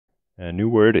And new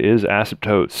word is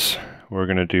asymptotes. We're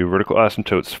going to do vertical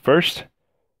asymptotes first.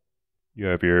 You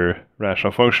have your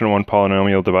rational function, one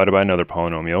polynomial divided by another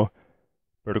polynomial.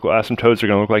 Vertical asymptotes are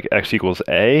going to look like x equals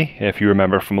a. If you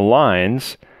remember from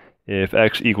lines, if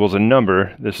x equals a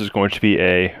number, this is going to be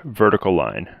a vertical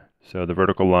line. So the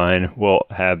vertical line will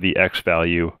have the x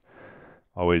value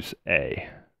always a.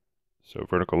 So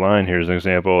vertical line, here's an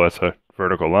example, that's a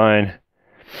vertical line.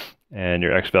 And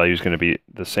your x value is going to be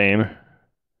the same.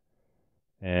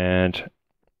 And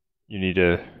you need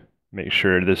to make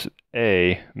sure this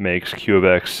a makes q of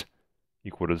x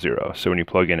equal to 0. So when you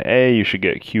plug in a, you should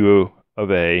get q of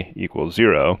a equals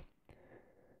 0.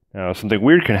 Now something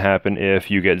weird can happen if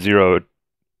you get 0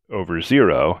 over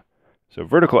 0. So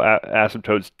vertical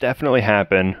asymptotes definitely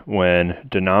happen when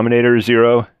denominator is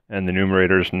 0 and the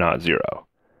numerator is not 0.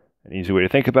 An easy way to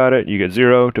think about it, you get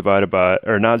 0 divided by,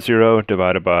 or not 0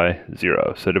 divided by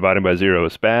 0. So dividing by 0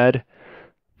 is bad.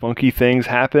 Funky things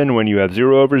happen when you have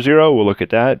 0 over 0. We'll look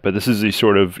at that, but this is the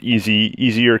sort of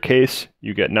easier case.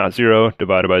 You get not 0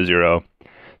 divided by 0.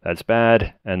 That's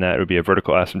bad, and that would be a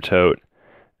vertical asymptote,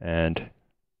 and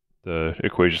the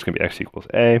equation is going to be x equals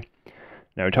a.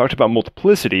 Now we talked about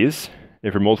multiplicities.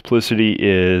 If your multiplicity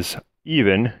is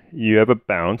even, you have a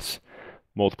bounce.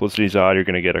 Multiplicity is odd, you're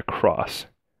going to get a cross.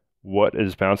 What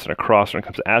is bounce and a cross when it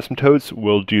comes to asymptotes?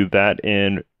 We'll do that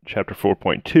in chapter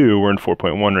 4.2. We're in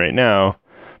 4.1 right now.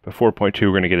 But 4.2,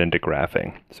 we're going to get into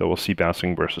graphing. So we'll see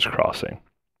bouncing versus crossing.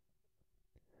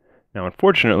 Now,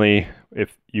 unfortunately,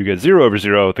 if you get 0 over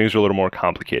 0, things are a little more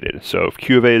complicated. So if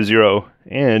q of a is 0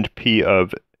 and p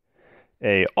of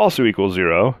a also equals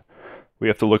 0, we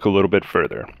have to look a little bit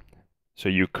further. So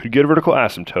you could get a vertical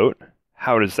asymptote.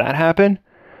 How does that happen?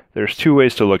 There's two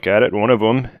ways to look at it. One of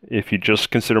them, if you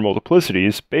just consider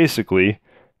multiplicities, basically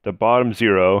the bottom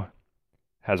 0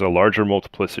 has a larger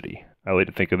multiplicity. I like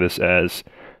to think of this as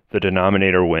the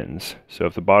denominator wins. So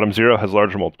if the bottom 0 has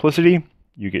larger multiplicity,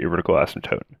 you get your vertical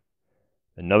asymptote.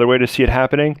 Another way to see it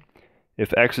happening,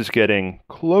 if x is getting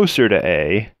closer to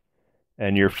a,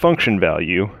 and your function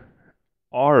value,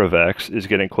 r of x, is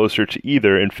getting closer to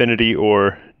either infinity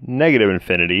or negative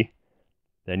infinity,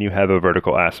 then you have a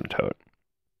vertical asymptote.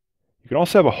 You can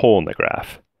also have a hole in the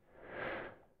graph.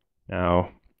 Now,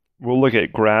 we'll look at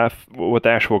what the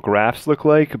actual graphs look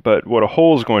like, but what a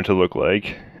hole is going to look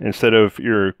like, instead of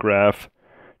your graph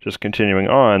just continuing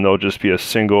on, there'll just be a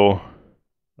single,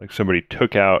 like somebody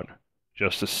took out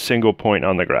just a single point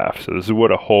on the graph. So this is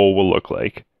what a hole will look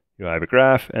like. You'll have a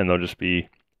graph, and there'll just be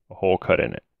a hole cut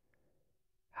in it.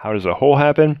 How does a hole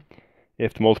happen?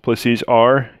 If the multiplicities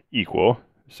are equal,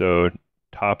 so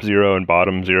top 0 and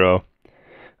bottom 0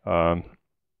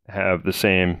 have the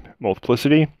same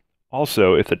multiplicity.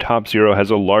 Also, if the top 0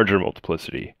 has a larger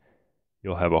multiplicity,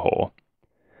 you'll have a hole.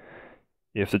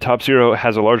 If the top 0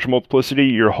 has a larger multiplicity,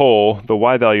 your hole, the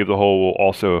y value of the hole, will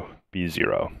also be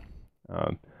 0.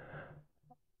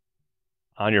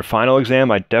 On your final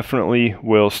exam, I definitely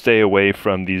will stay away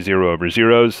from these 0 over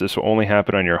 0s. This will only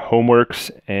happen on your homeworks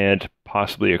and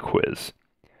possibly a quiz.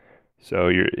 So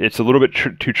it's a little bit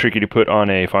too tricky to put on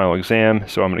a final exam,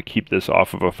 so I'm going to keep this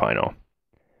off of a final.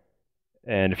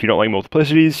 And if you don't like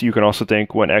multiplicities, you can also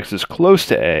think when x is close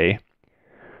to a,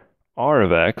 r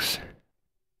of x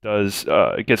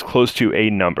gets close to a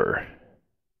number.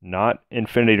 Not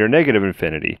infinity or negative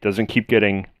infinity. It doesn't keep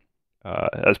getting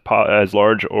as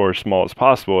large or small as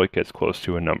possible. It gets close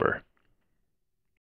to a number.